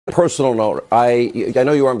Personal note, I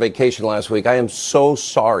know you were on vacation last week. I am so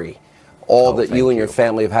sorry all that you and your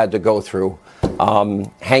family have had to go through.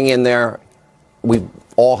 Hang in there. We've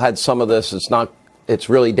all had some of this. It's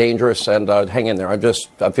really dangerous, and hang in there.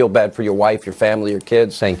 I feel bad for your wife, your family, your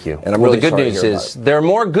kids. Thank you. And I'm really the good sorry news is there are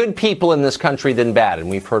more good people in this country than bad, and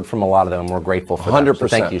we've heard from a lot of them. We're grateful for 100%. that. So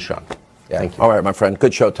thank you, Sean. Yeah. Thank you. All right, my friend.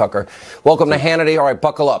 Good show, Tucker. Welcome to Hannity. All right,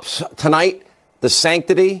 buckle up. Tonight, the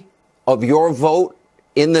sanctity of your vote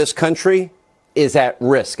in this country is at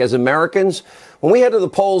risk. As Americans, when we head to the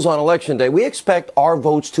polls on Election Day, we expect our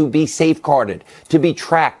votes to be safeguarded, to be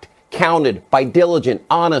tracked, counted by diligent,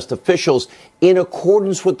 honest officials in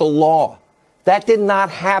accordance with the law. That did not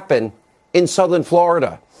happen in southern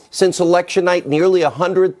Florida. Since election night, nearly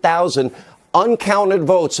 100,000 uncounted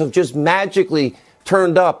votes have just magically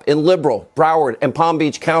turned up in Liberal, Broward, and Palm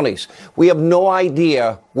Beach counties. We have no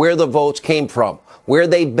idea where the votes came from, where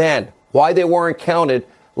they've been, why they weren't counted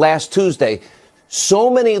last Tuesday. So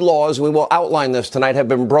many laws, we will outline this tonight, have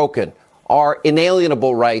been broken. Our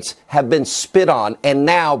inalienable rights have been spit on. And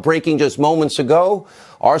now, breaking just moments ago,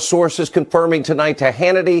 our sources confirming tonight to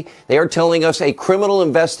Hannity, they are telling us a criminal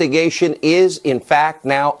investigation is, in fact,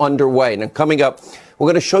 now underway. And coming up, we're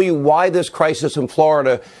going to show you why this crisis in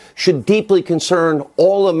Florida should deeply concern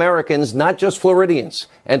all Americans, not just Floridians.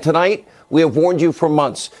 And tonight, we have warned you for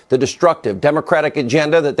months. The destructive Democratic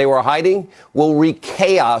agenda that they were hiding will wreak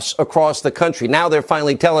chaos across the country. Now they're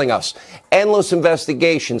finally telling us. Endless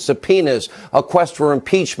investigations, subpoenas, a quest for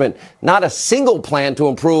impeachment, not a single plan to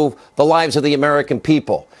improve the lives of the American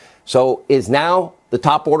people. So is now the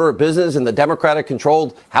top order of business in the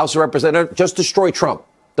Democratic-controlled House of Representatives just destroy Trump?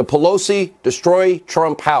 The Pelosi destroy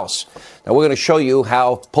Trump House. Now we're going to show you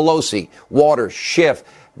how Pelosi, Waters, Schiff,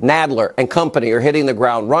 Nadler and company are hitting the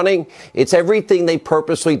ground running. It's everything they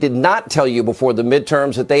purposely did not tell you before the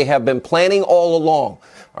midterms that they have been planning all along.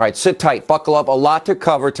 All right, sit tight, buckle up. A lot to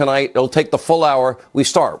cover tonight. It'll take the full hour. We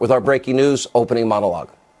start with our breaking news opening monologue.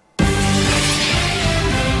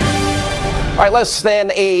 All right, less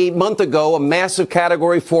than a month ago, a massive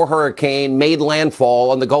Category 4 hurricane made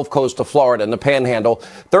landfall on the Gulf Coast of Florida in the Panhandle.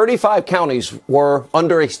 35 counties were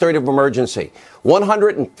under a state of emergency.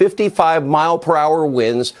 155-mile-per-hour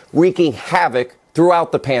winds wreaking havoc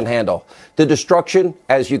throughout the Panhandle. The destruction,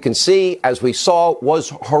 as you can see, as we saw, was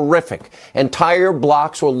horrific. Entire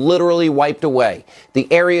blocks were literally wiped away. The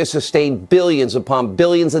area sustained billions upon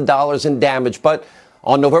billions of dollars in damage. But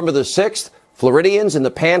on November the 6th, Floridians in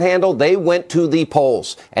the Panhandle, they went to the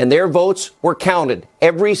polls, and their votes were counted,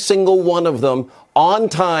 every single one of them, on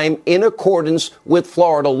time in accordance with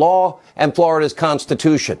Florida law and Florida's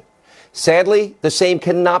Constitution. Sadly, the same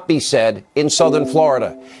cannot be said in southern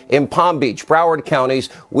Florida. In Palm Beach, Broward counties,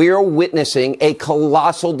 we are witnessing a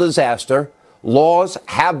colossal disaster. Laws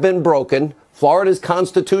have been broken, Florida's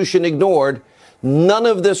Constitution ignored. None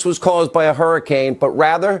of this was caused by a hurricane, but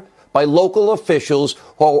rather by local officials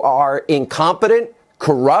who are incompetent,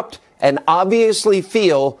 corrupt, and obviously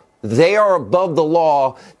feel they are above the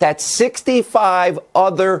law that 65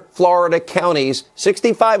 other Florida counties,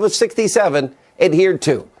 65 of 67, adhered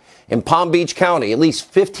to. In Palm Beach County, at least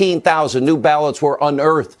 15,000 new ballots were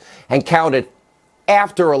unearthed and counted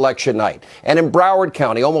after election night. And in Broward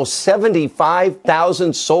County, almost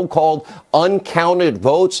 75,000 so-called uncounted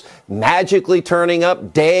votes magically turning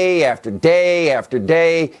up day after day after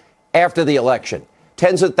day after the election.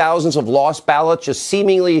 Tens of thousands of lost ballots just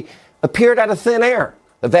seemingly appeared out of thin air.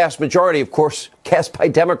 The vast majority, of course, cast by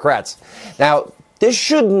Democrats. Now, this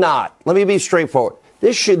should not, let me be straightforward,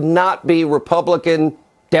 this should not be Republican,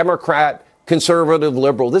 Democrat, conservative,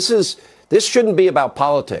 liberal. This shouldn't be about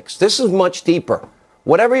politics. This is much deeper.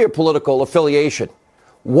 Whatever your political affiliation,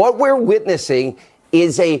 what we're witnessing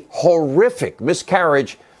is a horrific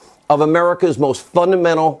miscarriage of America's most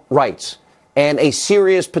fundamental rights and a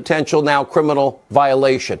serious potential now criminal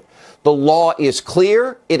violation. The law is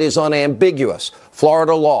clear. It is unambiguous.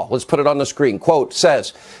 Florida law, let's put it on the screen, quote,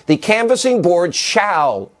 says, the canvassing board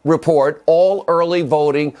shall report all early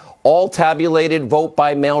voting, all tabulated vote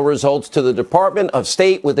by mail results to the Department of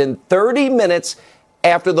State within 30 minutes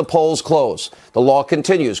after the polls close. The law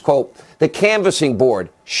continues, quote, the canvassing board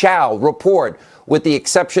shall report, with the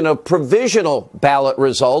exception of provisional ballot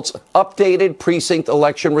results, updated precinct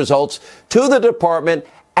election results to the department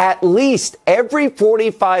at least every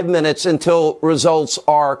 45 minutes until results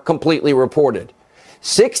are completely reported.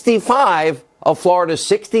 65 of Florida's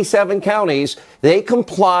 67 counties, they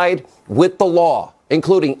complied with the law,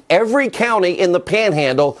 including every county in the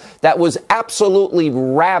Panhandle that was absolutely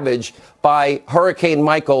ravaged by Hurricane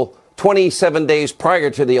Michael 27 days prior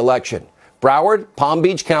to the election. Broward, Palm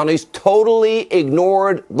Beach counties totally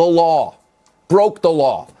ignored the law. broke the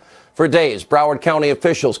law. For days, Broward County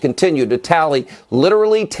officials continued to tally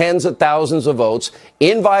literally tens of thousands of votes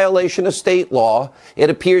in violation of state law. It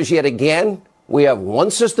appears yet again we have one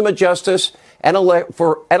system of justice and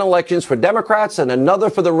elections for Democrats and another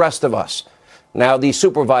for the rest of us. Now, the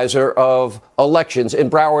supervisor of elections in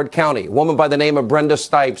Broward County, a woman by the name of Brenda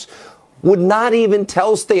Snipes, would not even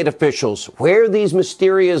tell state officials where these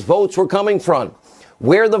mysterious votes were coming from,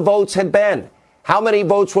 where the votes had been, how many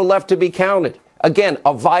votes were left to be counted. Again,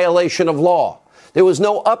 a violation of law. There was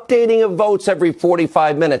no updating of votes every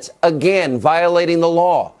 45 minutes, again, violating the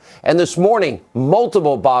law. And this morning,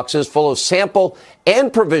 multiple boxes full of sample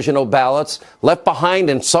and provisional ballots left behind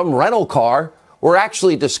in some rental car were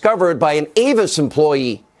actually discovered by an Avis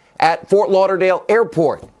employee at Fort Lauderdale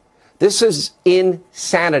Airport. This is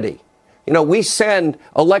insanity. You know, we send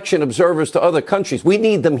election observers to other countries. We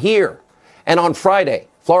need them here. And on Friday,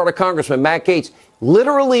 Florida Congressman Matt Gaetz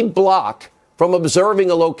literally blocked from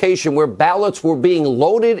observing a location where ballots were being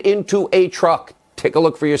loaded into a truck. Take a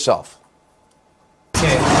look for yourself.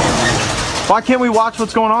 Why can't we watch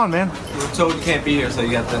what's going on, man? We were told you can't be here, so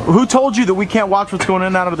you got to. Who told you that we can't watch what's going in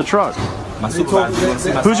and out of the truck? My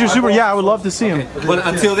supervisor. Who's your super? Yeah, I would love to see him. But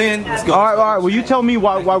until then, let's go. All right. Will you tell me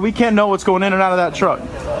why we can't know what's going in and out of that truck?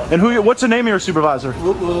 And what's the name of your supervisor?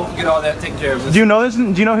 We'll get all that taken care of. Do you know this?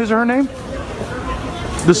 Do you know his or her name?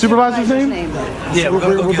 The supervisor's name? Yeah,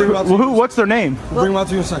 we'll bring Well, what's their name? We'll bring them out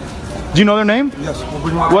to you in a second. Do you know their name? Yes, we'll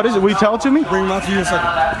bring them out. What is it? Will you tell it to me? Bring them out to you in a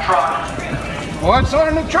second. What's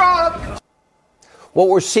on the truck? What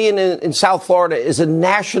we're seeing in South Florida is a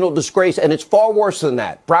national disgrace, and it's far worse than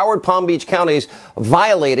that. Broward, Palm Beach counties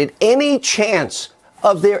violated any chance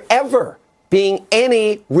of there ever being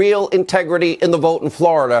any real integrity in the vote in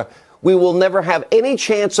Florida. We will never have any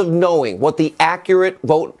chance of knowing what the accurate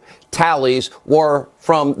vote tallies were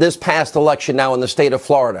from this past election now in the state of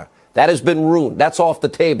Florida. That has been ruined. That's off the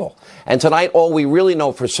table. And tonight, all we really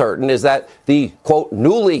know for certain is that the, quote,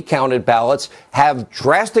 newly counted ballots have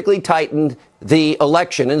drastically tightened the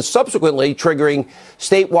election and subsequently triggering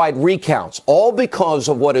statewide recounts, all because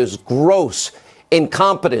of what is gross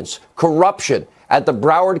incompetence, corruption at the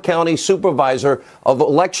Broward County Supervisor of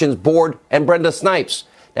Elections Board and Brenda Snipes.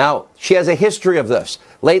 Now, she has a history of this.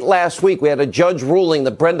 Late last week, we had a judge ruling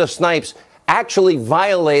that Brenda Snipes actually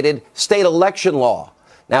violated state election law.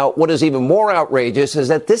 Now, what is even more outrageous is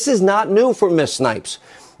that this is not new for Miss Snipes.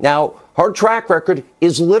 Now, her track record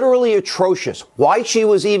is literally atrocious. Why she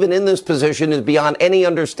was even in this position is beyond any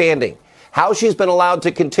understanding. How she's been allowed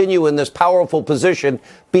to continue in this powerful position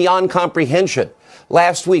beyond comprehension.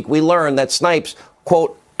 Last week, we learned that Snipes,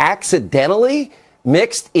 quote, accidentally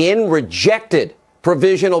mixed in rejected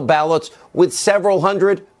provisional ballots with several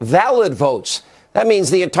hundred valid votes. That means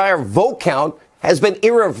the entire vote count has been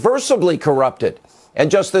irreversibly corrupted. And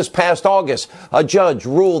just this past August, a judge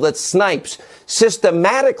ruled that Snipes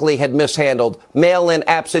systematically had mishandled mail-in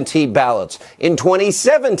absentee ballots. In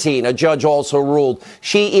 2017, a judge also ruled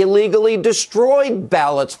she illegally destroyed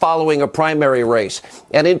ballots following a primary race.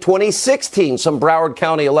 And in 2016, some Broward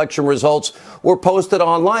County election results were posted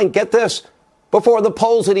online, get this, before the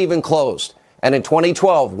polls had even closed. And in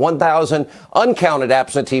 2012, 1,000 uncounted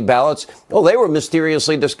absentee ballots, well, they were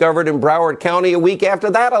mysteriously discovered in Broward County a week after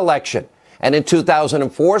that election. And in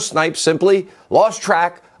 2004, Snipes simply lost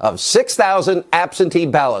track of 6,000 absentee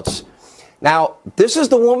ballots. Now, this is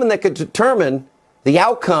the woman that could determine the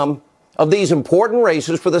outcome of these important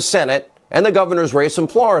races for the Senate and the governor's race in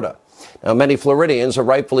Florida. Now, many Floridians are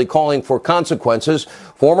rightfully calling for consequences.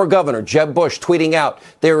 Former Governor Jeb Bush tweeting out,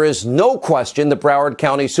 there is no question the Broward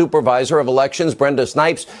County Supervisor of Elections, Brenda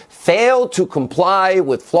Snipes, failed to comply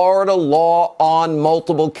with Florida law on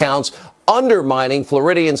multiple counts, undermining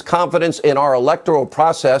Floridians' confidence in our electoral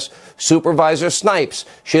process. Supervisor Snipes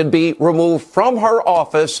should be removed from her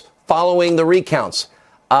office following the recounts.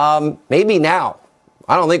 Maybe now.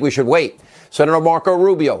 I don't think we should wait. Senator Marco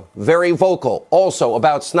Rubio, very vocal also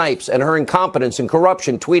about Snipes and her incompetence and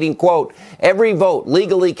corruption, tweeting, quote, every vote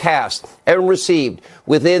legally cast and received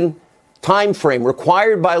within time frame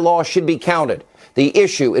required by law should be counted. The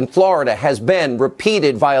issue in Florida has been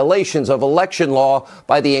repeated violations of election law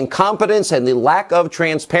by the incompetence and the lack of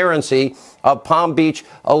transparency of Palm Beach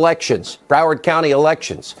elections, Broward County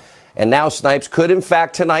elections. And now Snipes could, in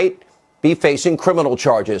fact, tonight be facing criminal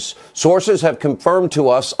charges. Sources have confirmed to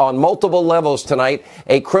us on multiple levels tonight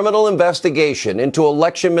a criminal investigation into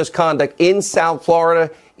election misconduct in South Florida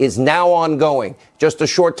is now ongoing. Just a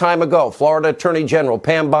short time ago, Florida Attorney General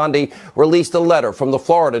Pam Bondi released a letter from the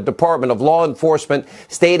Florida Department of Law Enforcement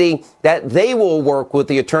stating that they will work with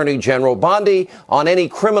the Attorney General Bondi on any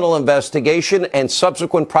criminal investigation and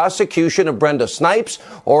subsequent prosecution of Brenda Snipes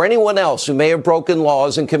or anyone else who may have broken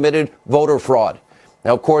laws and committed voter fraud.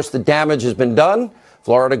 Now, of course, the damage has been done.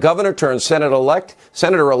 Florida Governor turned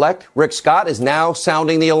Senator-elect Rick Scott is now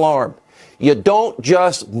sounding the alarm. You don't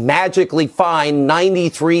just magically find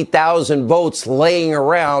 93,000 votes laying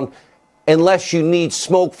around unless you need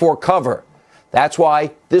smoke for cover. That's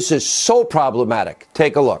why this is so problematic.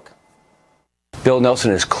 Take a look. Bill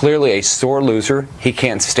Nelson is clearly a sore loser. He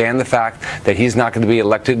can't stand the fact that he's not going to be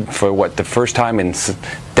elected for the first time in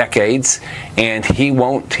decades, and he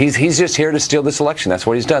won't. He's just here to steal this election. That's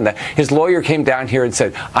what he's done. His lawyer came down here and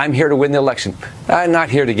said, "I'm here to win the election. I'm not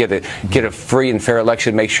here to get a free and fair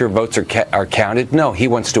election, make sure votes are counted." No, he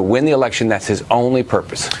wants to win the election. That's his only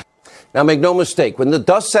purpose. Now, make no mistake, when the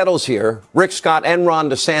dust settles here, Rick Scott and Ron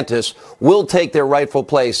DeSantis will take their rightful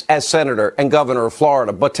place as senator and governor of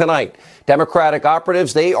Florida. But tonight, Democratic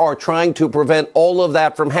operatives, they are trying to prevent all of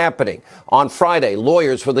that from happening. On Friday,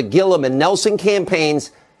 lawyers for the Gillum and Nelson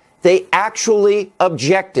campaigns, they actually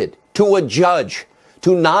objected to a judge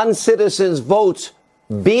to non-citizens' votes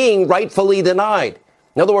being rightfully denied.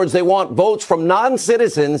 In other words, they want votes from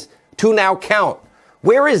non-citizens to now count.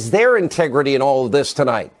 Where is their integrity in all of this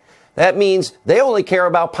tonight? That means they only care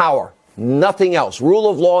about power, nothing else. Rule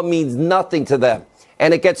of law means nothing to them.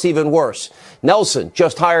 And it gets even worse. Nelson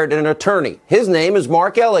just hired an attorney. His name is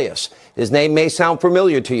Mark Elias. His name may sound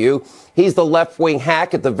familiar to you. He's the left-wing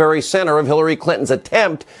hack at the very center of Hillary Clinton's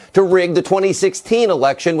attempt to rig the 2016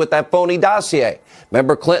 election with that phony dossier.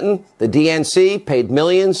 Remember Clinton? The DNC paid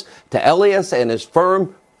millions to Elias and his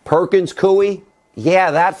firm, Perkins Coie.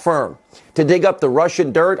 Yeah, that firm. To dig up the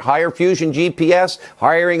Russian dirt, hire Fusion GPS,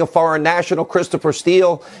 hiring a foreign national, Christopher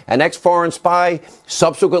Steele, an ex-foreign spy,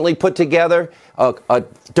 subsequently put together a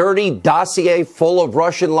dirty dossier full of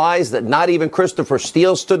Russian lies that not even Christopher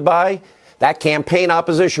Steele stood by. That campaign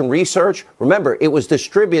opposition research, remember, it was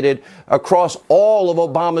distributed across all of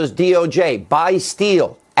Obama's DOJ by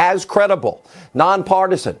Steele as credible,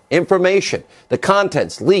 nonpartisan information. The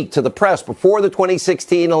contents leaked to the press before the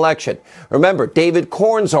 2016 election. Remember, David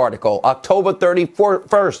Corn's article, October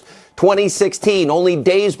 31st, 2016, only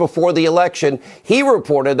days before the election, he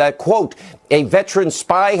reported that, quote, a veteran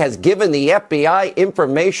spy has given the FBI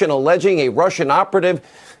information alleging a Russian operative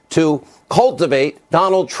to cultivate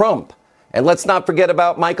Donald Trump. And let's not forget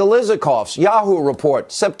about Michael Isikoff's Yahoo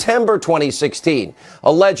report, September 2016,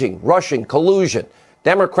 alleging Russian collusion.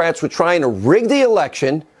 Democrats were trying to rig the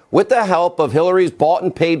election with the help of Hillary's bought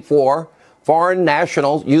and paid for foreign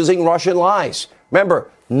nationals using Russian lies. Remember,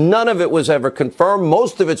 none of it was ever confirmed.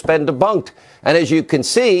 Most of it's been debunked. And as you can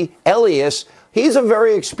see, Elias, he's a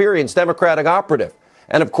very experienced Democratic operative.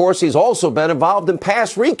 And of course, he's also been involved in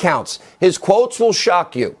past recounts. His quotes will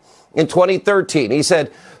shock you. In 2013, he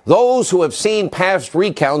said, those who have seen past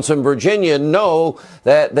recounts in Virginia know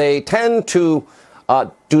that they do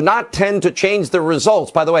not tend to change the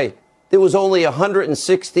results. By the way, there was only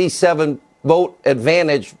 167 vote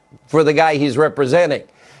advantage for the guy he's representing.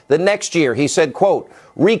 The next year, he said, quote,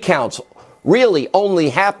 recounts really only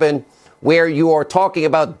happen where you are talking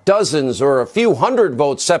about dozens or a few hundred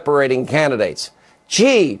votes separating candidates.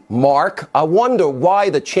 Gee, Mark, I wonder why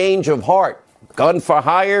the change of heart. Gun for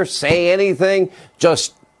hire, say anything,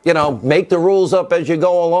 just, make the rules up as you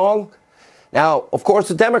go along. Now, of course,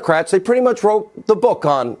 the Democrats, they pretty much wrote the book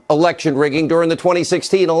on election rigging during the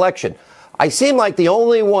 2016 election. I seem like the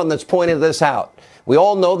only one that's pointed this out. We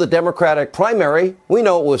all know the Democratic primary. We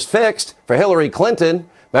know it was fixed for Hillary Clinton.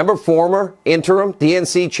 Remember former interim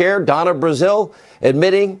DNC chair Donna Brazile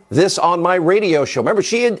admitting this on my radio show. Remember,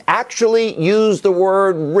 she had actually used the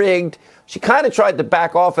word rigged. She kind of tried to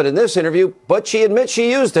back off it in this interview, but she admits she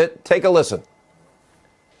used it. Take a listen.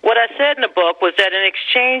 What I said in the book was that in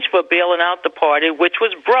exchange for bailing out the party, which was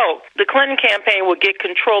broke, the Clinton campaign would get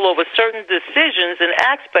control over certain decisions and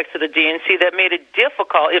aspects of the DNC that made it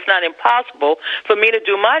difficult, if not impossible, for me to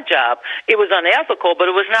do my job. It was unethical, but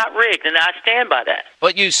it was not rigged, and I stand by that.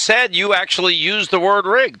 But you said you actually used the word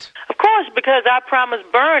rigged. Of course, because I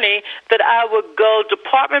promised Bernie that I would go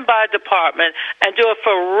department by department and do a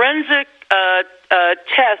forensic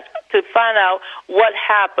test to find out what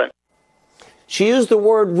happened. She used the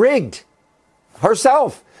word rigged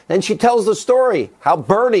herself. Then she tells the story how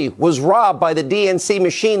Bernie was robbed by the DNC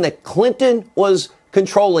machine that Clinton was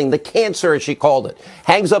controlling, the cancer, as she called it.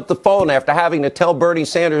 Hangs up the phone after having to tell Bernie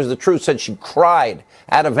Sanders the truth, said she cried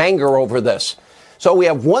out of anger over this. So we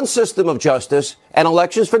have one system of justice and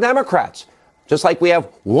elections for Democrats, just like we have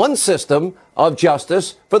one system of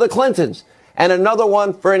justice for the Clintons and another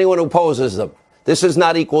one for anyone who opposes them. This is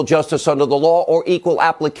not equal justice under the law or equal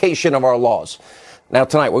application of our laws. Now,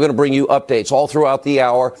 tonight, we're going to bring you updates all throughout the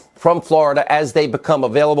hour from Florida as they become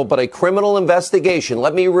available. But a criminal investigation,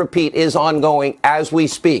 let me repeat, is ongoing as we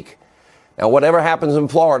speak. Now, whatever happens in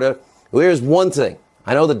Florida, here's one thing.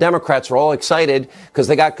 I know the Democrats are all excited because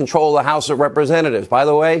they got control of the House of Representatives. By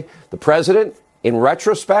the way, the president, in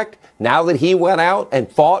retrospect, now that he went out and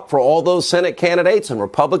fought for all those Senate candidates and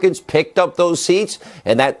Republicans picked up those seats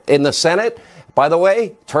and that in the Senate, by the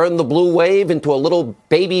way, turned the blue wave into a little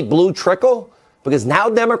baby blue trickle. Because now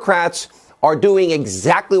Democrats are doing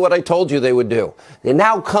exactly what I told you they would do. They're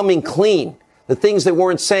now coming clean. The things they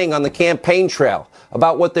weren't saying on the campaign trail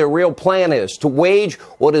about what their real plan is to wage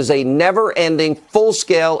what is a never-ending,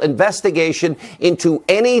 full-scale investigation into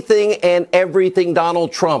anything and everything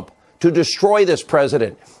Donald Trump to destroy this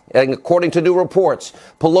president. And according to new reports,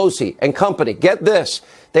 Pelosi and company, get this,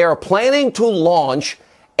 they are planning to launch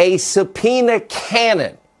a subpoena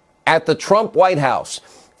cannon at the Trump White House,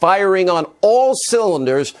 firing on all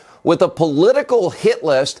cylinders with a political hit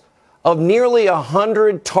list of nearly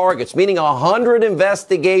 100 targets, meaning 100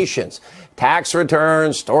 investigations. Tax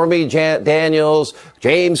returns, Stormy Daniels,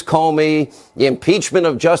 James Comey, the impeachment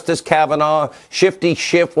of Justice Kavanaugh. Shifty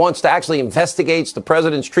Schiff wants to actually investigate the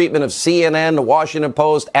president's treatment of CNN, the Washington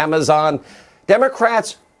Post, Amazon.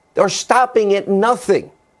 Democrats are stopping at nothing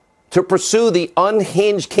to pursue the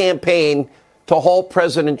unhinged campaign to halt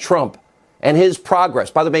President Trump and his progress.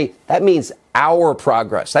 By the way, that means our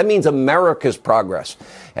progress. That means America's progress.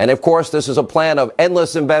 And of course, this is a plan of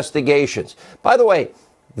endless investigations. By the way,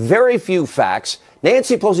 very few facts.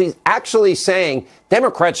 Nancy Pelosi is actually saying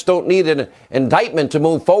Democrats don't need an indictment to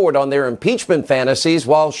move forward on their impeachment fantasies,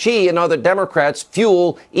 while she and other Democrats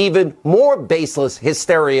fuel even more baseless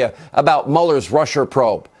hysteria about Mueller's Russia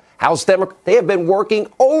probe. House Democrats, they have been working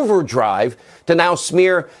overdrive to now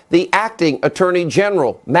smear the acting Attorney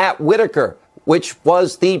General, Matt Whitaker, which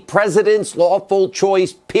was the president's lawful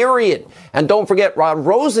choice, period. And don't forget, Rod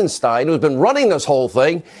Rosenstein, who's been running this whole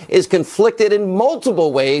thing, is conflicted in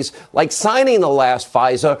multiple ways, like signing the last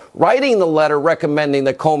FISA, writing the letter recommending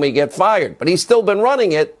that Comey get fired. But he's still been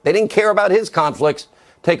running it. They didn't care about his conflicts.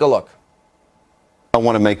 Take a look. I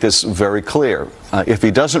want to make this very clear. If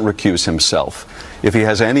he doesn't recuse himself, if he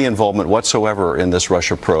has any involvement whatsoever in this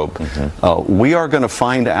Russia probe, we are going to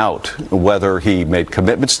find out whether he made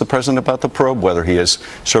commitments to the president about the probe, whether he is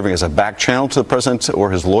serving as a back channel to the president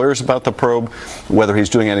or his lawyers about the probe, whether he's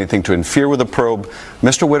doing anything to interfere with the probe.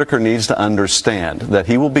 Mr. Whitaker needs to understand that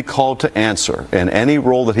he will be called to answer, and any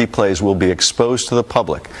role that he plays will be exposed to the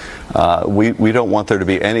public. We don't want there to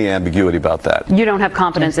be any ambiguity about that. You don't have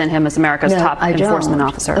confidence in him as America's top enforcement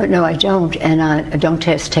officer? No, I don't. And don't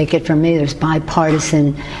just take it from me. There's bipartisan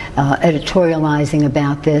editorializing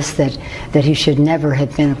about this, that he should never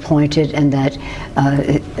have been appointed, and that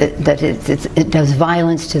it does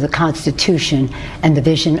violence to the Constitution and the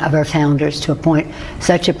vision of our founders to appoint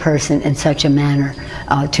such a person in such a manner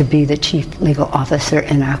to be the chief legal officer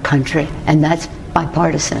in our country. And that's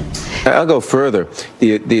bipartisan. I'll go further.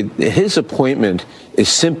 His appointment is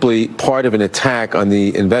simply part of an attack on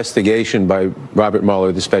the investigation by Robert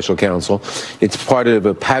Mueller, the special counsel. It's part of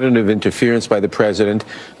a pattern of interference by the president,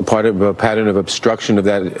 part of a pattern of obstruction of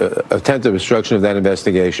that, attempted obstruction of that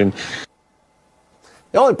investigation.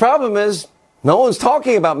 The only problem is no one's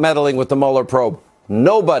talking about meddling with the Mueller probe.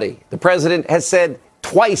 Nobody. The president has said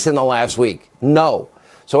twice in the last week, no.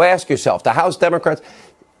 So ask yourself, the House Democrats,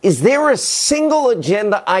 is there a single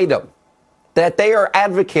agenda item that they are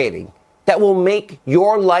advocating that will make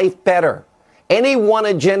your life better? Any one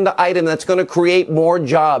agenda item that's going to create more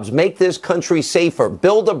jobs, make this country safer,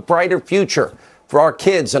 build a brighter future for our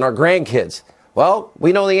kids and our grandkids? Well,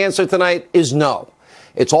 we know the answer tonight is no.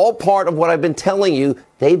 It's all part of what I've been telling you.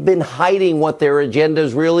 They've been hiding what their agenda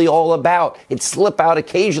is really all about. It slip out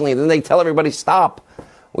occasionally, then they tell everybody stop,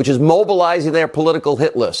 which is mobilizing their political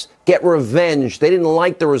hit list. Get revenge. They didn't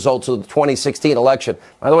like the results of the 2016 election.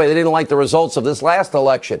 By the way, they didn't like the results of this last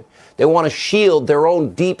election. They want to shield their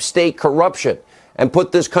own deep state corruption and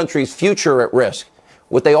put this country's future at risk.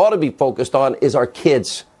 What they ought to be focused on is our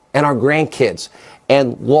kids and our grandkids,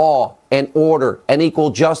 and law and order and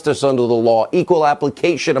equal justice under the law, equal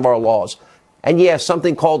application of our laws. And yes,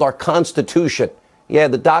 something called our Constitution. Yeah,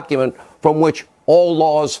 the document from which all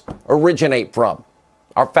laws originate from.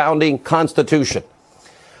 Our founding Constitution.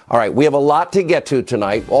 All right, we have a lot to get to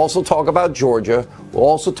tonight. We'll also talk about Georgia. We'll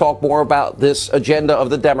also talk more about this agenda of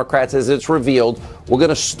the Democrats as it's revealed. We're going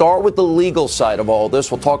to start with the legal side of all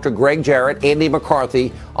this. We'll talk to Greg Jarrett, Andy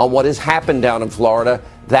McCarthy on what has happened down in Florida.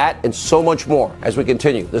 That and so much more as we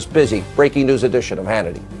continue this busy breaking news edition of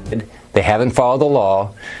Hannity. They haven't followed the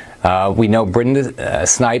law. We know Brenda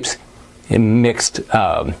Snipes mixed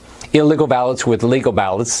illegal ballots with legal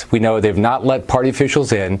ballots. We know they've not let party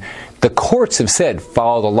officials in. The courts have said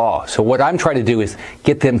follow the law. So what I'm trying to do is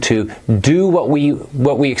get them to do what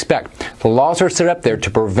we expect. The laws are set up there to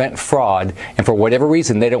prevent fraud, and for whatever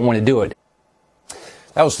reason, they don't want to do it.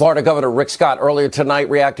 That was Florida Governor Rick Scott earlier tonight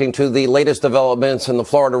reacting to the latest developments in the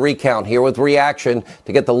Florida recount. Here with reaction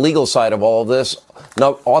to get the legal side of all of this,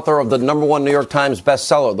 author of the #1 New York Times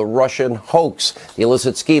bestseller, The Russian Hoax, the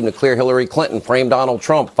illicit scheme to clear Hillary Clinton, frame Donald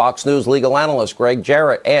Trump, Fox News legal analyst Greg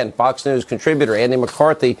Jarrett, and Fox News contributor Andy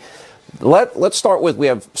McCarthy. Let's start with, we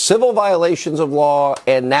have civil violations of law,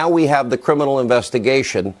 and now we have the criminal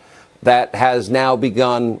investigation that has now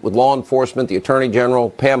begun with law enforcement, the Attorney General,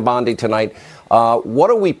 Pam Bondi tonight. What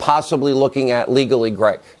are we possibly looking at legally,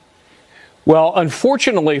 Greg? Well,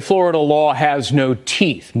 unfortunately, Florida law has no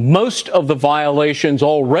teeth. Most of the violations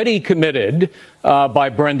already committed by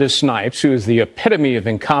Brenda Snipes, who is the epitome of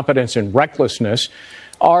incompetence and recklessness,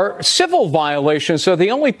 are civil violations. So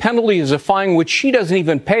the only penalty is a fine which she doesn't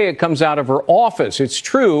even pay. It comes out of her office. It's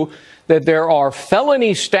true that there are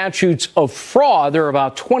felony statutes of fraud. There are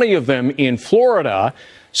about 20 of them in Florida.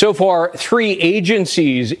 So far, 3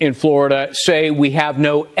 agencies in Florida say we have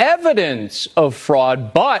no evidence of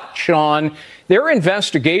fraud. But, Sean, their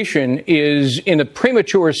investigation is in a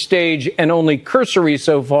premature stage and only cursory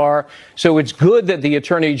so far. So it's good that the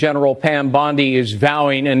Attorney General, Pam Bondi, is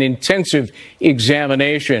vowing an intensive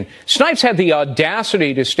examination. Snipes had the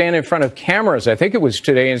audacity to stand in front of cameras, I think it was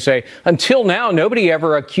today, and say, until now, nobody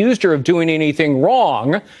ever accused her of doing anything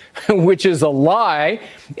wrong, which is a lie.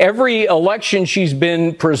 Every election she's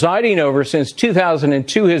been presiding over since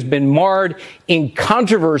 2002 has been marred in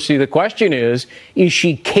controversy. The question is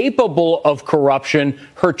she capable of corruption?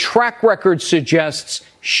 Her track record suggests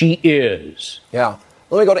she is. Yeah.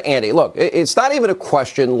 Let me go to Andy. Look, it's not even a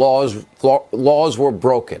question laws were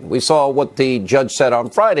broken. We saw what the judge said on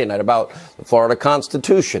Friday night about the Florida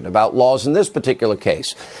Constitution, about laws in this particular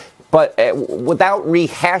case. But without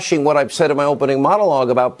rehashing what I've said in my opening monologue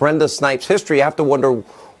about Brenda Snipes' history, you have to wonder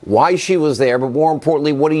why she was there. But more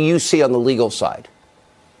importantly, what do you see on the legal side?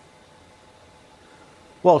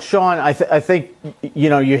 Well, Sean, I think,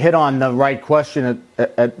 you hit on the right question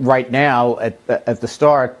right now at the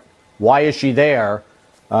start. Why is she there?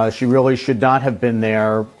 She really should not have been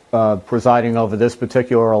there presiding over this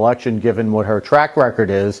particular election, given what her track record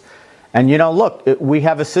is. And, look, we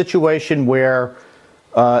have a situation where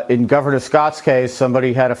in Governor Scott's case,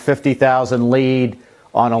 somebody had a 50,000 lead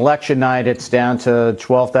on election night. It's down to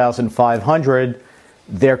 12,500.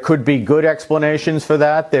 There could be good explanations for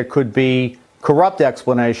that. There could be corrupt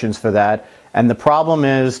explanations for that. And the problem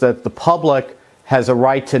is that the public has a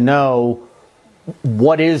right to know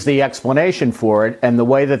what is the explanation for it, and the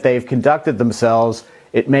way that they've conducted themselves,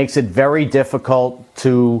 it makes it very difficult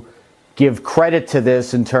to give credit to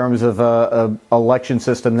this in terms of a election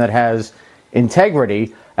system that has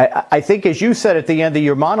integrity. I think, as you said at the end of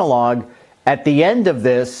your monologue, at the end of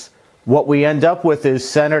this, what we end up with is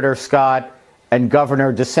Senator Scott and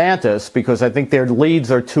Governor DeSantis, because I think their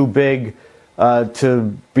leads are too big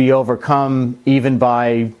to be overcome even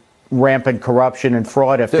by rampant corruption and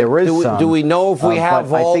fraud, if there is some. Do we know if we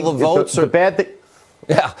have all the votes? The bad thing.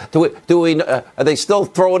 Yeah. Are they still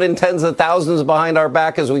throwing in tens of thousands behind our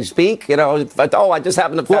back as we speak? I just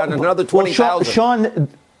happened to find another 20,000. Sean,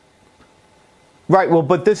 right. Well,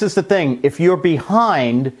 but this is the thing. If you're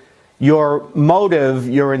behind, your motive,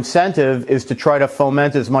 your incentive is to try to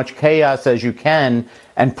foment as much chaos as you can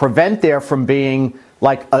and prevent there from being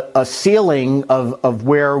like a ceiling of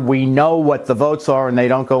where we know what the votes are and they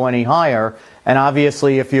don't go any higher. And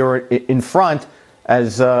obviously, if you're in front,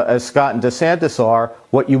 as Scott and DeSantis are,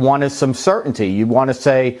 what you want is some certainty. You want to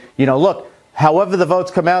say, look, however the votes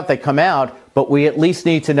come out, they come out, but we at least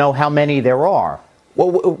need to know how many there are. Well,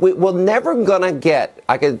 we're never going to get,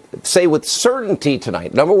 I could say with certainty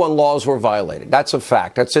tonight, number one, laws were violated. That's a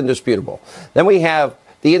fact. That's indisputable. Then we have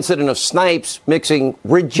the incident of Snipes mixing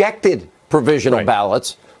rejected provisional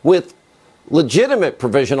ballots with legitimate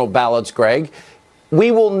provisional ballots, Greg. We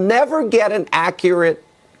will never get an accurate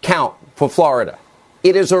count for Florida.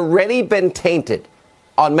 It has already been tainted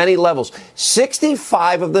on many levels.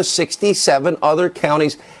 65 of the 67 other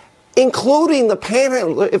counties, including the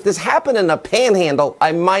Panhandle. If this happened in the Panhandle,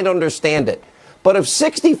 I might understand it. But if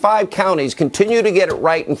 65 counties continue to get it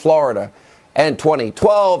right in Florida, and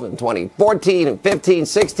 2012 and 2014 and 15,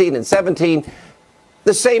 16 and 17,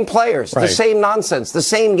 the same players, the same nonsense, the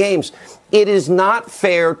same games. It is not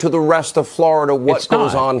fair to the rest of Florida what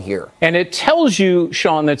goes on here. And it tells you,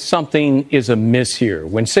 Sean, that something is amiss here.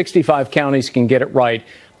 When 65 counties can get it right,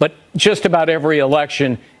 but just about every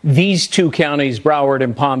election, these two counties, Broward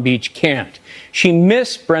and Palm Beach, can't. She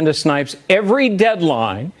missed, Brenda Snipes, every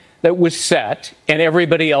deadline that was set, and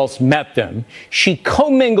everybody else met them. She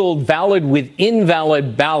commingled valid with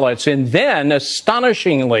invalid ballots, and then,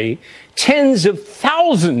 astonishingly, tens of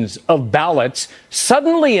thousands of ballots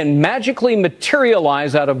suddenly and magically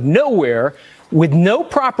materialize out of nowhere with no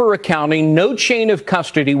proper accounting, no chain of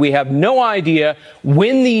custody. We have no idea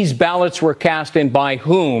when these ballots were cast and by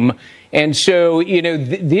whom. And so, you know,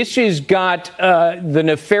 this has got the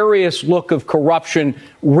nefarious look of corruption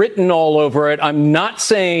written all over it. I'm not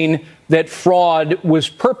saying that fraud was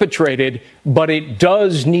perpetrated, but it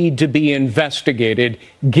does need to be investigated,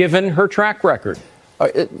 given her track record.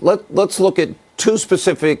 Let's look at two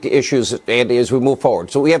specific issues, Andy, as we move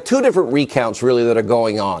forward. So we have two different recounts, really, that are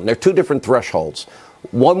going on. They're two different thresholds.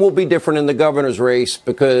 One will be different in the governor's race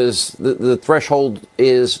because the threshold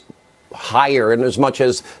is higher in as much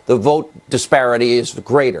as the vote disparity is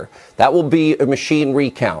greater. That will be a machine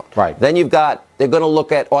recount. Right. Then they're going to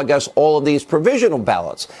look at, I guess, all of these provisional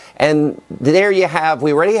ballots. And there you have,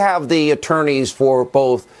 we already have the attorneys for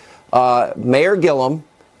both Mayor Gillum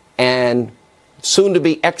and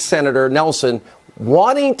soon-to-be ex-Senator Nelson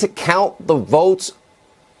wanting to count the votes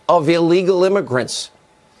of illegal immigrants.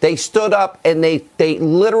 They stood up and they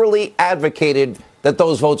literally advocated that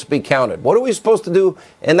those votes be counted. What are we supposed to do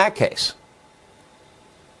in that case?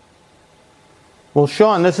 Well,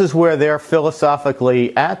 Sean, this is where they're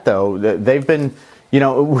philosophically at, though. They've been, you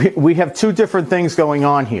know, we have two different things going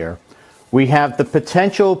on here. We have the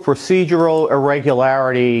potential procedural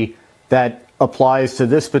irregularity that applies to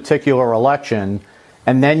this particular election,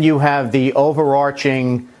 and then you have the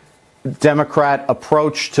overarching Democrat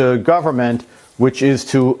approach to government, which is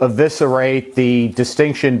to eviscerate the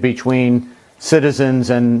distinction between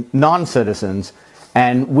citizens and non-citizens.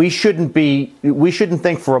 And we shouldn't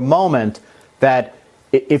think for a moment that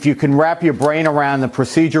if you can wrap your brain around the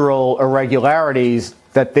procedural irregularities,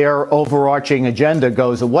 that their overarching agenda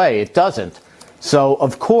goes away. It doesn't. So,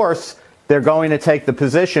 of course, they're going to take the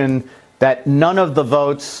position that none of the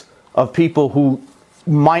votes of people who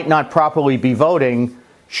might not properly be voting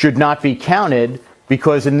should not be counted,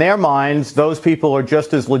 because in their minds, those people are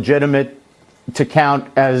just as legitimate to count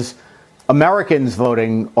as Americans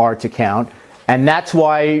voting are to count. And that's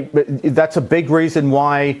a big reason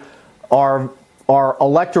why our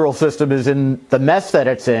electoral system is in the mess that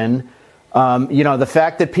it's in. You know, the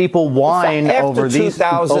fact that people whine over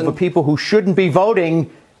people who shouldn't be voting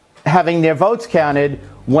having their votes counted,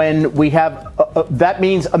 when we have that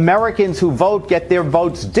means Americans who vote get their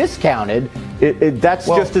votes discounted. That's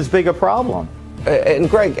just as big a problem. And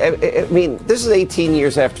Greg, I mean, this is 18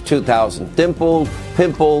 years after 2000. Dimpled,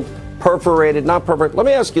 pimpled, perforated, not perforated. Let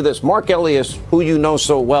me ask you this. Mark Elias, who you know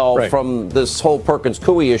so well from this whole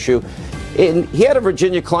Perkins-Coie issue, he had a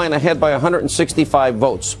Virginia client ahead by 165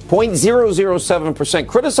 votes, 0.007%.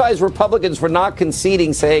 Criticized Republicans for not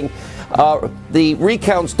conceding, saying the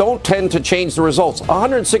recounts don't tend to change the results.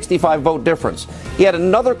 165 vote difference. He had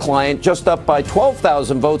another client just up by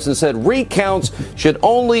 12,000 votes and said recounts should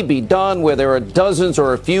only be done where there are dozens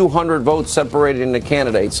or a few hundred votes separated into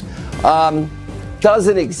candidates.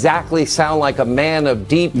 Doesn't exactly sound like a man of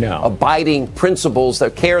deep, abiding principles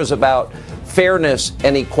that cares about fairness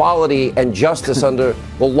and equality and justice under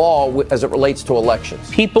the law as it relates to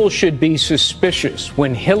elections. People should be suspicious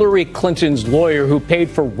when Hillary Clinton's lawyer, who paid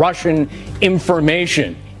for Russian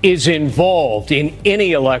information, is involved in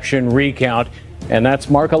any election recount, and that's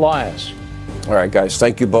Mark Elias. All right, guys,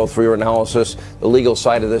 thank you both for your analysis. The legal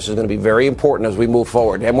side of this is going to be very important as we move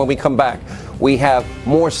forward. And when we come back, we have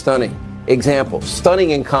more stunning examples,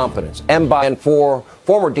 stunning incompetence. And for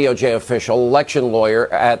former DOJ official, election lawyer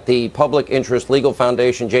at the Public Interest Legal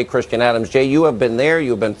Foundation, J. Christian Adams. Jay, you have been there.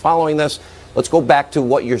 You've been following this. Let's go back to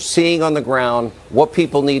what you're seeing on the ground, what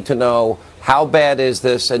people need to know. How bad is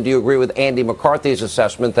this? And do you agree with Andy McCarthy's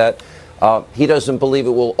assessment that he doesn't believe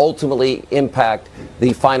it will ultimately impact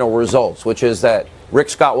the final results, which is that Rick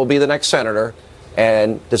Scott will be the next senator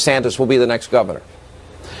and DeSantis will be the next governor?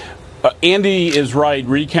 Andy is right.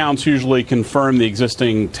 Recounts usually confirm the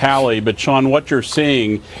existing tally. But, Sean, what you're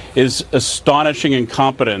seeing is astonishing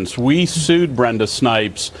incompetence. We sued Brenda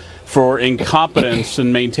Snipes for incompetence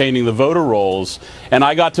in maintaining the voter rolls. And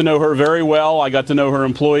I got to know her very well. I got to know her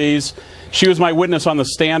employees. She was my witness on the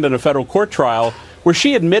stand in a federal court trial where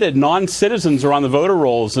she admitted non-citizens are on the voter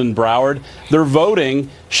rolls in Broward. They're voting.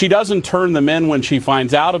 She doesn't turn them in when she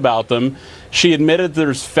finds out about them. She admitted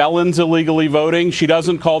there's felons illegally voting. She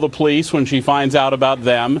doesn't call the police when she finds out about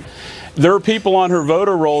them. There are people on her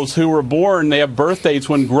voter rolls who were born, they have birth dates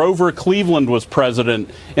when Grover Cleveland was president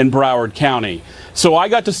in Broward County. So I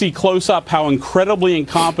got to see close up how incredibly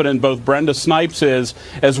incompetent both Brenda Snipes is,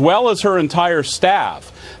 as well as her entire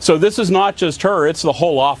staff. So this is not just her, it's the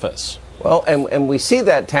whole office. Well, and we see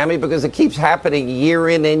that, Tammy, because it keeps happening year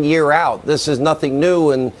in and year out. This is nothing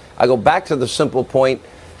new, and I go back to the simple point,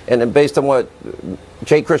 and then based on what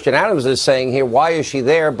J. Christian Adams is saying here, why is she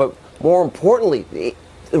there? But more importantly,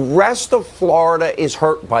 the rest of Florida is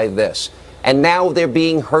hurt by this, and now they're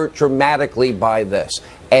being hurt dramatically by this,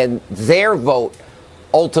 and their vote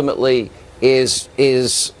ultimately is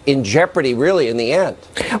in jeopardy, really, in the end.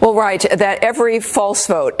 Well, right, that every false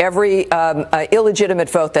vote, every illegitimate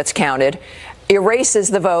vote that's counted erases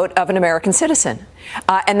the vote of an American citizen.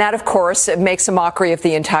 And that, of course, makes a mockery of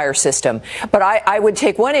the entire system. But I would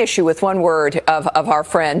take one issue with one word of our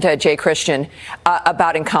friend, Jay Christian,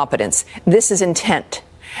 about incompetence. This is intent.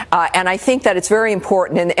 And I think that it's very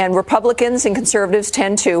important. And Republicans and conservatives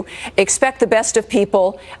tend to expect the best of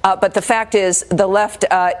people. But the fact is, the left,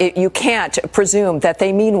 you can't presume that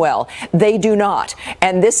they mean well. They do not.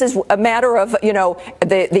 And this is a matter of, you know,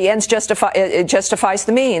 the ends justifies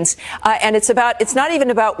the means. And it's not even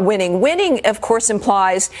about winning. Winning, of course,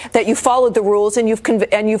 implies that you followed the rules and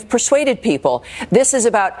you've persuaded people. This is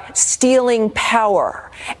about stealing power.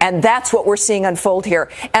 And that's what we're seeing unfold here.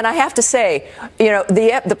 And I have to say, you know,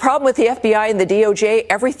 the problem with the FBI and the DOJ,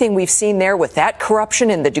 everything we've seen there with that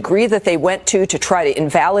corruption and the degree that they went to try to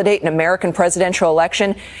invalidate an American presidential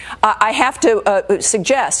election, I have to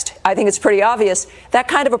suggest, I think it's pretty obvious, that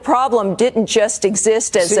kind of a problem didn't just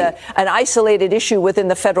exist as an isolated issue within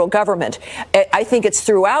the federal government. I think it's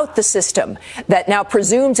throughout the system that now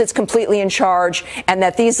presumes it's completely in charge and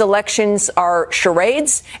that these elections are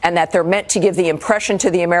charades and that they're meant to give the impression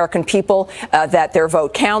to the American people that their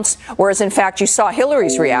vote counts, whereas in fact you saw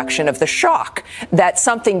Hillary's reaction of the shock that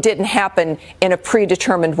something didn't happen in a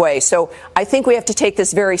predetermined way. So I think we have to take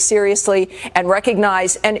this very seriously and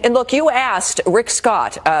recognize, and look, you asked Rick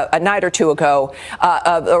Scott a night or two ago,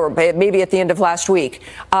 or maybe at the end of last week,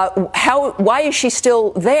 why is she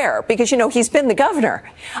still there? Because, you know, he's been the governor,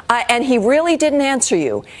 and he really didn't answer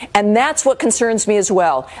you. And that's what concerns me as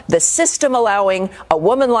well. The system allowing a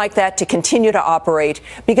woman like that to continue to operate,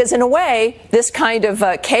 because in a way, this kind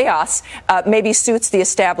of chaos maybe suits the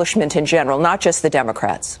establishment in general, not just the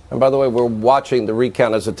Democrats. And by the way, we're watching the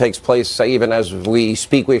recount as it takes place. Even as we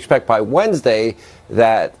speak, we expect by Wednesday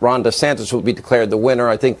that Ron DeSantis will be declared the winner.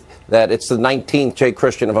 I think that it's the 19th, Jay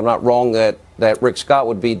Christian, if I'm not wrong, that Rick Scott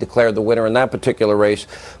would be declared the winner in that particular race.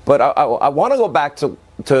 But I want to go back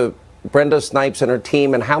to Brenda Snipes and her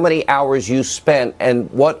team and how many hours you spent and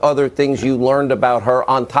what other things you learned about her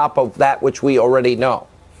on top of that which we already know.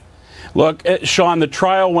 Look, Sean, the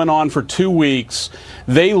trial went on for 2 weeks.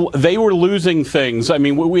 They were losing things. I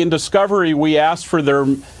mean, in Discovery, we asked for their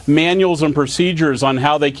manuals and procedures on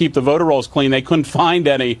how they keep the voter rolls clean. They couldn't find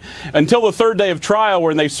any until the third day of trial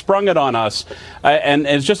when they sprung it on us. And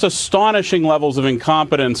it's just astonishing levels of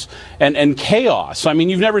incompetence and chaos. I mean,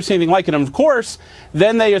 you've never seen anything like it. And of course,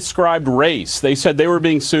 then they ascribed race. They said they were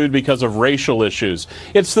being sued because of racial issues.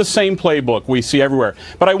 It's the same playbook we see everywhere.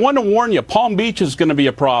 But I want to warn you, Palm Beach is going to be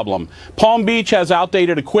a problem. Palm Beach has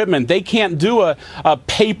outdated equipment. They can't do a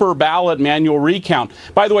paper ballot manual recount.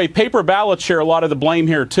 By the way, paper ballots share a lot of the blame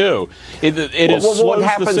here, too. What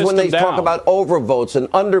happens when they talk about overvotes and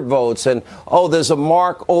undervotes and, oh, there's a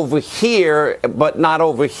mark over here, but not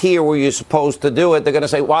over here where you're supposed to do it? They're going to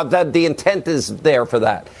say, well, the intent is there for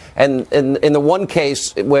that. And in the one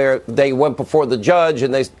case where they went before the judge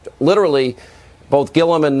and they literally, both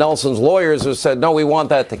Gillum and Nelson's lawyers have said, no, we want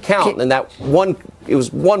that to count. And that it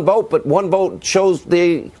was one vote, but one vote shows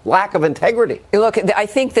the lack of integrity. Look, I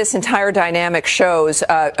think this entire dynamic shows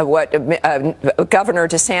what Governor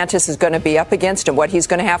DeSantis is going to be up against and what he's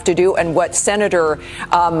going to have to do and what Senator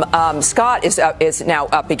Scott is now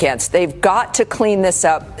up against. They've got to clean this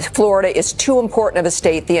up. Florida is too important of a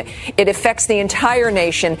state. It affects the entire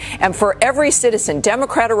nation. And for every citizen,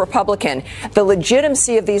 Democrat or Republican, the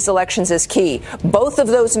legitimacy of these elections is key. Both of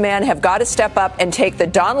those men have got to step up and take the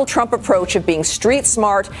Donald Trump approach of being street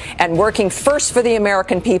smart and working first for the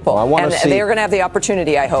American people. And they're going to have the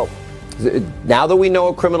opportunity, I hope. Now that we know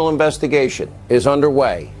a criminal investigation is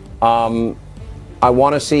underway, I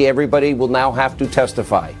want to see everybody will now have to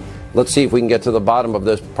testify. let's see if we can get to the bottom of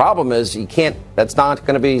this. Problem is, you can't. That's not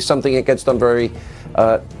going to be something that gets done very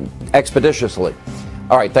expeditiously.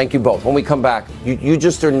 All right, thank you both. When we come back, you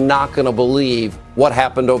just are not going to believe what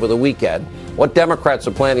happened over the weekend. What Democrats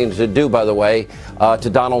are planning to do, by the way, to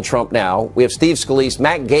Donald Trump now. We have Steve Scalise,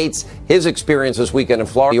 Matt Gaetz, his experience this weekend in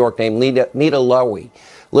Florida, New York, named Nita Lowey,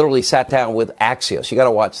 literally sat down with Axios. You got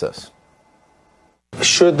to watch this.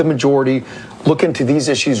 Should the majority look into these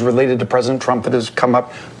issues related to President Trump that has come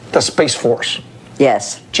up? The Space Force.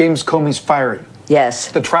 Yes. James Comey's firing.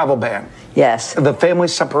 Yes. The travel ban. Yes. The family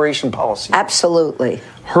separation policy. Absolutely.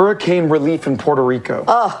 Hurricane relief in Puerto Rico.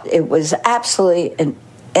 Oh, it was absolutely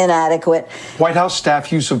inadequate. White House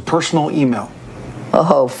staff use of personal email.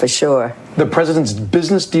 Oh, for sure. The president's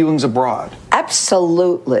business dealings abroad.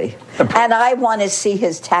 Absolutely. And I want to see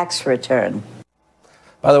his tax return.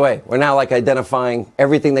 By the way, we're now identifying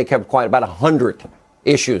everything they kept quiet, about 100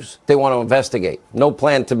 issues they want to investigate. No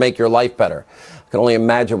plan to make your life better. I can only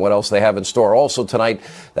imagine what else they have in store. Also tonight,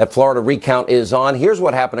 that Florida recount is on. Here's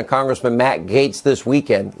what happened to Congressman Matt Gaetz this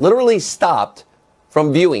weekend. Literally stopped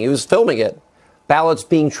from viewing. He was filming it. Ballots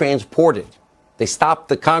being transported. They stopped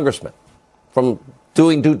the congressman from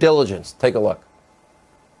doing due diligence. Take a look.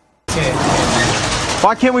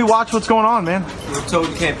 Why can't we watch what's going on, man? We were told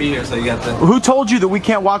you can't be here, so you got to. Who told you that we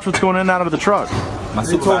can't watch what's going in and out of the truck? My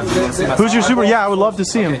supervisor. Who's your super? Yeah, I would love to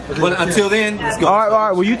see him. Okay. But until then, let's go. All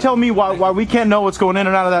right. Well, you tell me why we can't know what's going in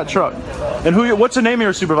and out of that truck, and what's the name of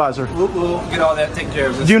your supervisor? We'll get all that taken care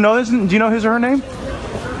of. Do you know this? Do you know his or her name?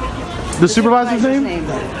 The supervisor's name?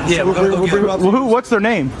 Yeah, we'll bring well, what's their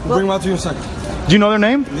name? We'll bring them out to you in a second. Do you know their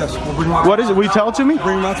name? Yes, we'll bring them out. What is it? Will you tell it to me?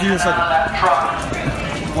 Bring them out to you in a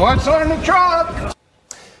second. What's on the truck?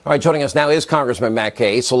 All right, joining us now is Congressman Matt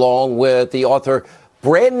Gaetz, along with the author,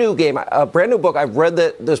 brand new book. I've read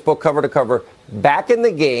this book cover to cover. Back in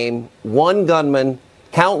the Game, One Gunman,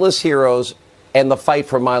 Countless Heroes, and the Fight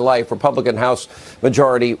for My Life. Republican House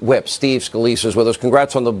Majority Whip Steve Scalise is with us.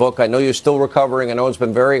 Congrats on the book. I know you're still recovering. I know it's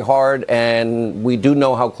been very hard, and we do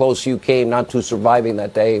know how close you came not to surviving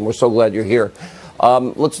that day, and we're so glad you're here.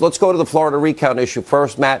 Let's go to the Florida recount issue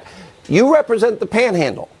first, Matt. You represent the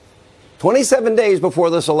Panhandle. 27 days before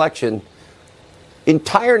this election,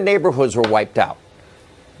 entire neighborhoods were wiped out.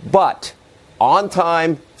 But on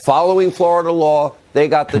time, following Florida law, they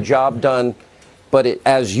got the job done. But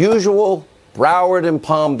as usual, Broward and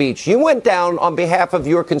Palm Beach, you went down on behalf of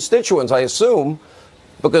your constituents, I assume,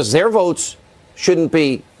 because their votes shouldn't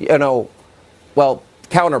be,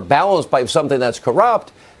 counterbalanced by something that's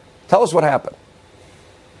corrupt. Tell us what happened.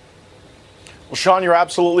 Well, Sean, you're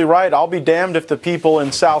absolutely right. I'll be damned if the people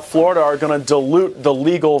in South Florida are going to dilute the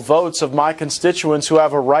legal votes of my constituents who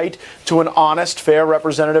have a right to an honest, fair,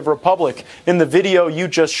 representative republic. In the video you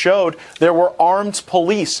just showed, there were armed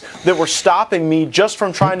police that were stopping me just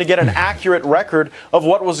from trying to get an accurate record of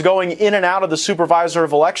what was going in and out of the supervisor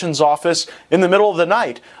of elections office in the middle of the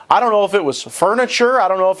night. I don't know if it was furniture. I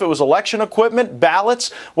don't know if it was election equipment,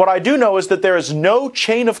 ballots. What I do know is that there is no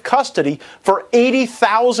chain of custody for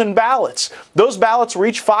 80,000 ballots. Those ballots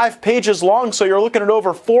reach 5 pages long, so you're looking at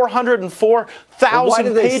over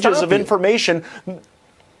 404,000 pages of information.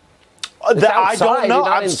 That I don't know.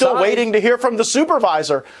 I'm still waiting to hear from the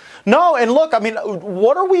supervisor. No, and look, I mean,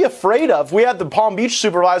 what are we afraid of? We had the Palm Beach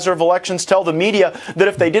supervisor of elections tell the media that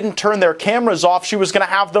if they didn't turn their cameras off, she was going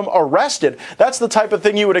to have them arrested. That's the type of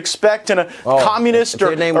thing you would expect in a communist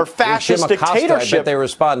or fascist dictatorship. I bet they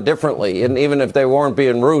respond differently, and even if they weren't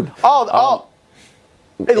being rude.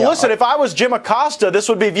 And listen, if I was Jim Acosta, this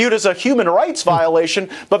would be viewed as a human rights violation,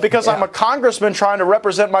 but because I'm a congressman trying to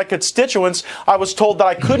represent my constituents, I was told that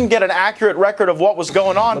I couldn't get an accurate record of what was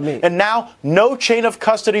going on, and now no chain of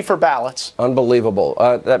custody for ballots. Unbelievable.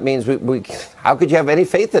 That means how could you have any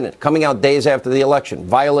faith in it? Coming out days after the election,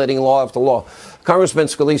 violating law after law. Congressman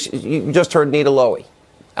Scalise, you just heard Nita Lowey.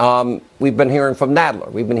 We've been hearing from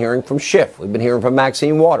Nadler. We've been hearing from Schiff. We've been hearing from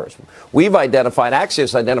Maxine Waters.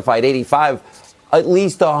 Axios identified 85, at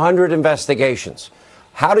least 100 investigations.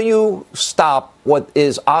 How do you stop what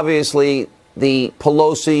is obviously the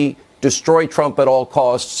Pelosi destroy Trump at all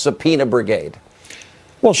costs subpoena brigade?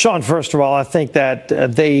 Well, Sean, first of all, I think that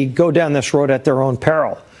they go down this road at their own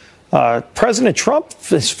peril. President Trump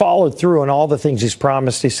has followed through on all the things he's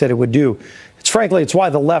promised he said he would do. It's why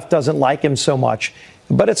the left doesn't like him so much.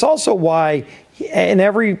 But it's also why in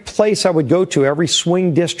every place I would go to, every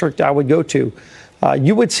swing district I would go to,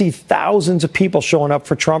 you would see thousands of people showing up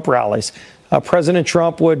for Trump rallies. President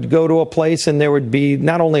Trump would go to a place and there would be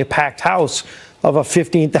not only a packed house, of a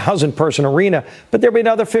 15,000 person arena, but there'll be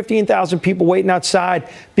another 15,000 people waiting outside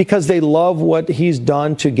because they love what he's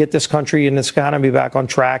done to get this country and this economy back on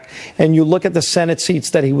track. And you look at the Senate seats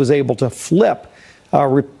that he was able to flip,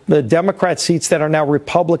 the Democrat seats that are now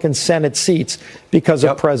Republican Senate seats because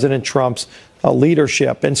of President Trump's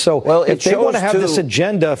leadership. And so if they want to have this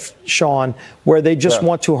agenda, Sean, where they just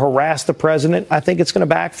want to harass the president, I think it's going to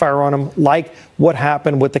backfire on them, like what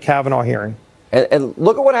happened with the Kavanaugh hearing. And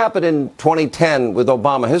look at what happened in 2010 with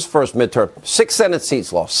Obama, his first midterm. 6 Senate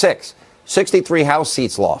seats lost, 6. 63 House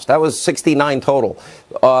seats lost. That was 69 total.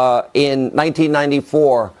 In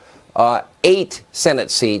 1994, 8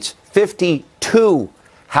 Senate seats, 52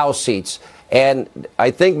 House seats. And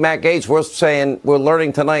I think Matt Gaetz, we're saying, we're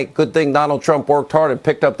learning tonight, good thing Donald Trump worked hard and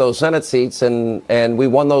picked up those Senate seats, and we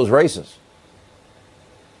won those races.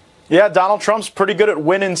 Yeah, Donald Trump's pretty good at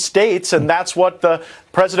winning states, and that's what the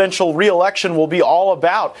presidential reelection will be all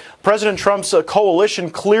about. President Trump's coalition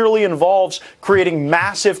clearly involves creating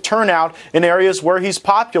massive turnout in areas where he's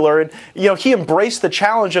popular. And, you know, he embraced the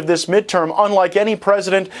challenge of this midterm unlike any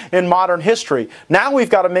president in modern history. Now we've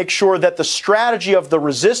got to make sure that the strategy of the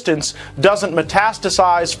resistance doesn't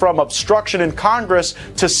metastasize from obstruction in Congress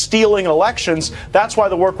to stealing elections. That's why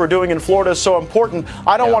the work we're doing in Florida is so important.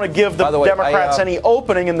 I don't want to give the Democrats any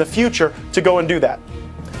opening in the future to go and do that.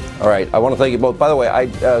 All right. I want to thank you both. By the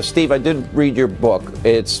way, Steve, I did read your book.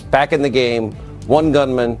 It's Back in the Game, One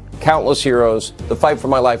Gunman, Countless Heroes, The Fight for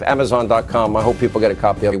My Life, Amazon.com. I hope people get a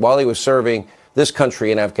copy of it. While he was serving this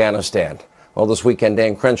country in Afghanistan. Well, this weekend,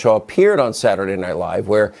 Dan Crenshaw appeared on Saturday Night Live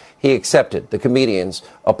where he accepted the comedian's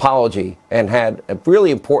apology and had a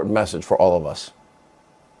really important message for all of us.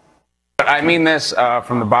 I mean this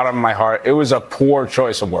from the bottom of my heart. It was a poor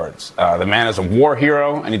choice of words. The man is a war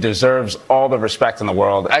hero, and he deserves all the respect in the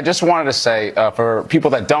world. I just wanted to say, for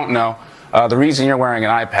people that don't know, the reason you're wearing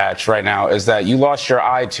an eye patch right now is that you lost your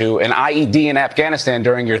eye to an IED in Afghanistan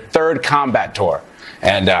during your 3rd combat tour.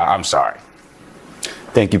 And I'm sorry.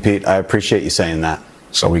 Thank you, Pete. I appreciate you saying that.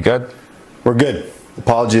 So we good? We're good.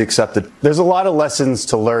 Apology accepted. There's a lot of lessons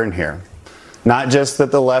to learn here. Not just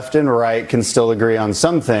that the left and right can still agree on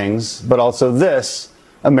some things, but also this: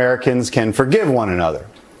 Americans can forgive one another.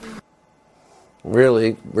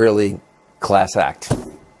 Really, really class act.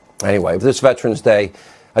 Anyway, this Veterans Day,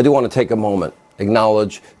 I do want to take a moment,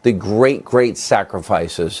 acknowledge the great, great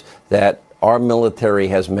sacrifices that our military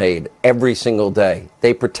has made every single day.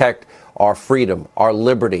 They protect our freedom, our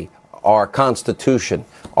liberty, our Constitution,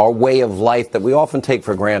 our way of life that we often take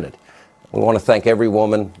for granted. We want to thank every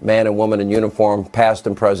woman, man and woman in uniform, past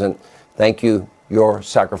and present. Thank you. Your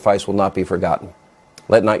sacrifice will not be forgotten.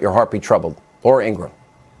 Let not your heart be troubled. Laura Ingraham,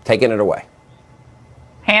 taking it away.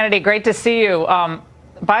 Hannity, great to see you.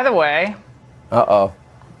 By the way,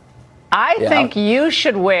 I think you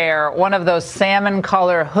should wear one of those salmon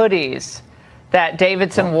color hoodies that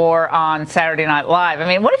Davidson wore on Saturday Night Live. I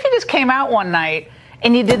mean, what if you just came out one night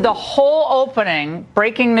and you did the whole opening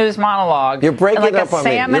breaking news monologue? You're breaking in like up a on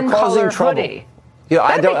me. salmon You're causing color trouble. hoodie. Yeah,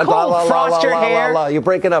 That'd be cool. Frost your hair. You're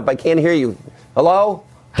breaking up. I can't hear you. Hello?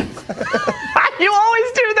 You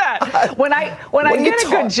always do that. When I get a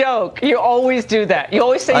good joke, you always do that. You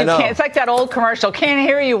always say you can't. It's like that old commercial. Can't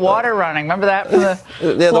hear you. Water running. Remember that from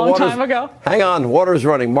the long time ago? Hang on. Water's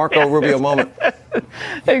running. Marco Rubio moment.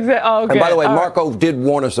 Exactly. Oh, and by the way, Marco did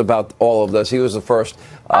warn us about all of this. He was the first.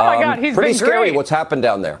 Oh my God, he's pretty been scary great. What's happened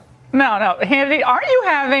down there. No, Hannity, aren't you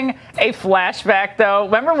having a flashback, though?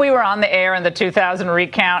 Remember we were on the air in the 2000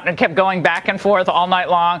 recount and kept going back and forth all night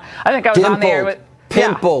long? I think I was on the air with...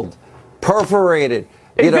 Pimpled, perforated,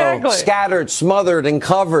 scattered, smothered, and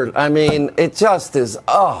covered. I mean, it just is,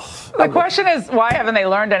 The question is, why haven't they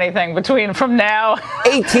learned anything from now?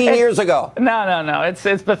 18 years ago. No.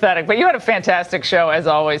 It's pathetic. But you had a fantastic show, as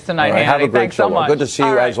always, tonight, Hannity. Have a great Thanks show. so much. Good to see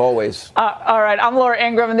you, as always. All right, I'm Laura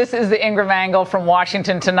Ingraham, and this is the Ingraham Angle from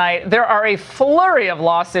Washington tonight. There are a flurry of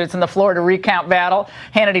lawsuits in the Florida recount battle.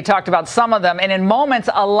 Hannity talked about some of them. And in moments,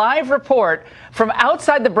 a live report from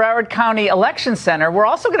outside the Broward County Election Center. We're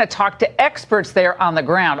also going to talk to experts there on the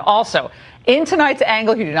ground. Also, in tonight's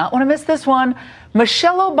Angle, you do not want to miss this one,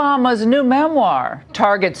 Michelle Obama's new memoir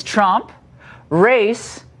targets Trump,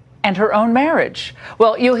 race, and her own marriage.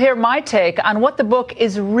 Well, you'll hear my take on what the book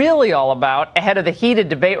is really all about ahead of the heated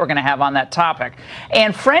debate we're going to have on that topic.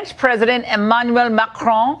 And French President Emmanuel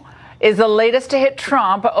Macron is the latest to hit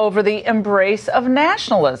Trump over the embrace of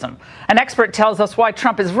nationalism. An expert tells us why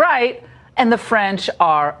Trump is right and the French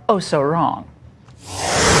are oh so wrong.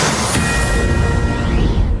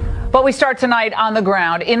 But we start tonight on the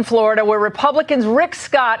ground in Florida, where Republicans Rick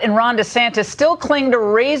Scott and Ron DeSantis still cling to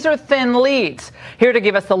razor-thin leads. Here to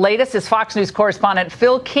give us the latest is Fox News correspondent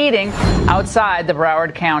Phil Keating outside the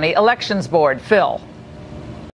Broward County Elections Board. Phil.